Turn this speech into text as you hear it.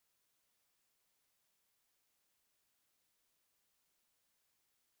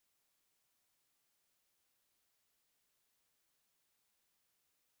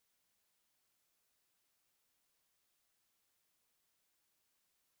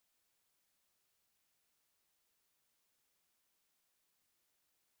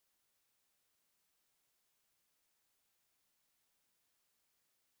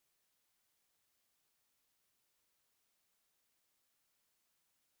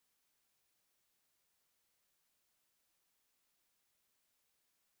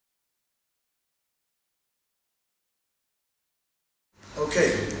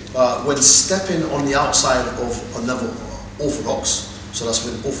Okay, when stepping on the outside of another Orthodox, so that's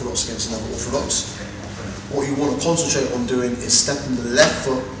when Orthodox against another Orthodox, what you want to concentrate on doing is stepping the left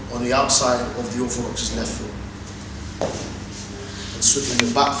foot on the outside of the Orthodox's left foot. And switching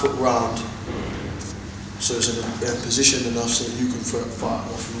the back foot round so it's in a position enough so that you can fire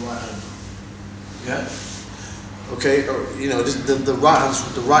off your right hand. Yeah? Okay, you know, the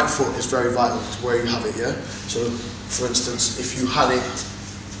right foot is very vital to where you have it, yeah? So, for instance, if you had it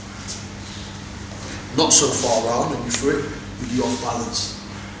not so far around and you threw it, you'd be off balance.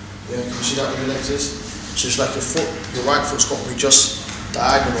 Yeah, can you see that with your legs is? So it's like your right foot's got to be just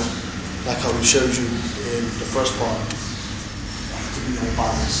diagonal, like how we showed you in the first part, to be on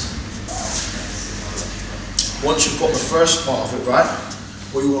balance. Once you've got the first part of it right,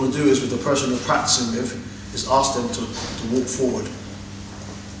 what you want to do is, with the person you're practicing with, is ask them to walk forward.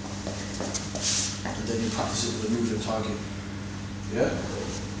 And then you practice it with a moving target. Yeah?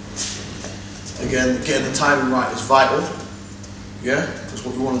 Again, getting the timing right is vital. Yeah? Because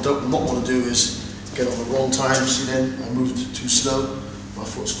what you not want to do is get on the wrong time, see then I moved too slow, my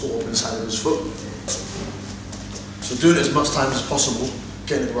foot's caught up inside of his foot. So do it as much time as possible,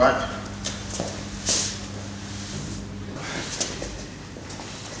 getting it right.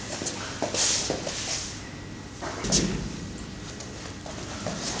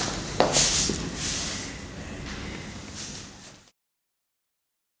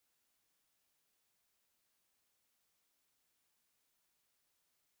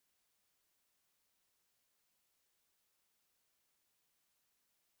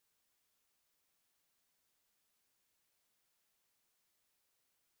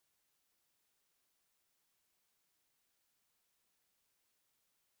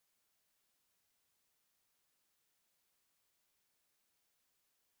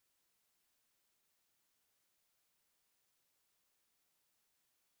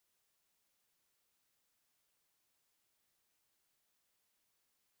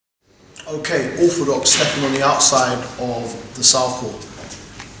 Okay, Orthodox stepping on the outside of the southpaw.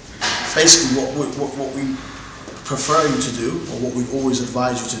 Basically what we prefer you to do, or what we've always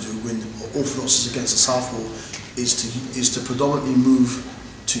advised you to do when Orthodox is against the southpaw, is to predominantly move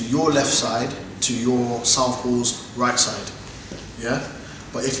to your left side, to your southpaw's right side. Yeah?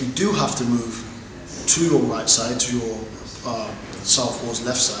 But if you do have to move to your right side, to your southpaw's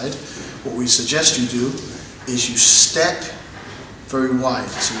left side, what we suggest you do is you step very wide.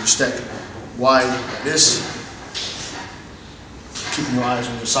 So you step wide like this, keeping your eyes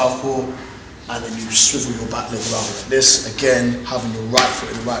on your southpaw, and then you swivel your back leg around like this, again having your right foot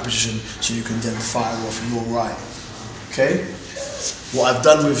in the right position so you can then fire off your right. Okay? What I've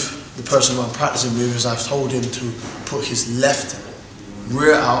done with the person who I'm practicing with is I've told him to put his left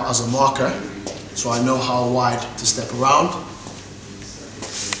rear out as a marker, so I know how wide to step around.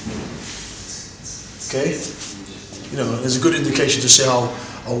 Okay? You know, there's a good indication to see how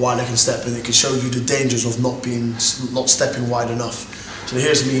wide I can step, and it can show you the dangers of not stepping wide enough. So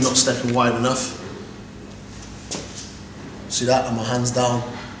here's me not stepping wide enough. See that? And my hand's down.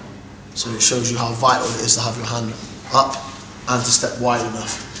 So it shows you how vital it is to have your hand up and to step wide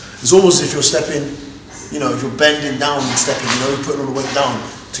enough. It's almost as if you're stepping, you know, if you're bending down and stepping, you know, you're putting all the weight down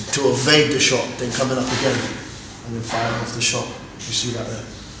to evade the shot, then coming up again and then firing off the shot. You see that there?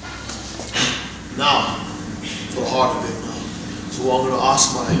 Now, for the harder bit now. So what I'm going to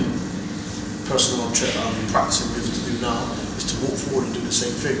ask my person I'm practicing with to do now is to walk forward and do the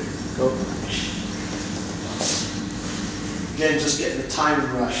same thing. Go. Again, just getting the timing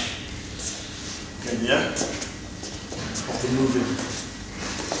right. Again, yeah? Of the moving.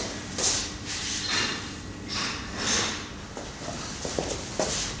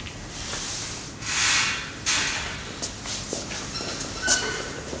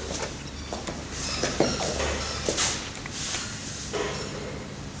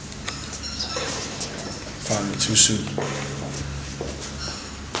 Too soon.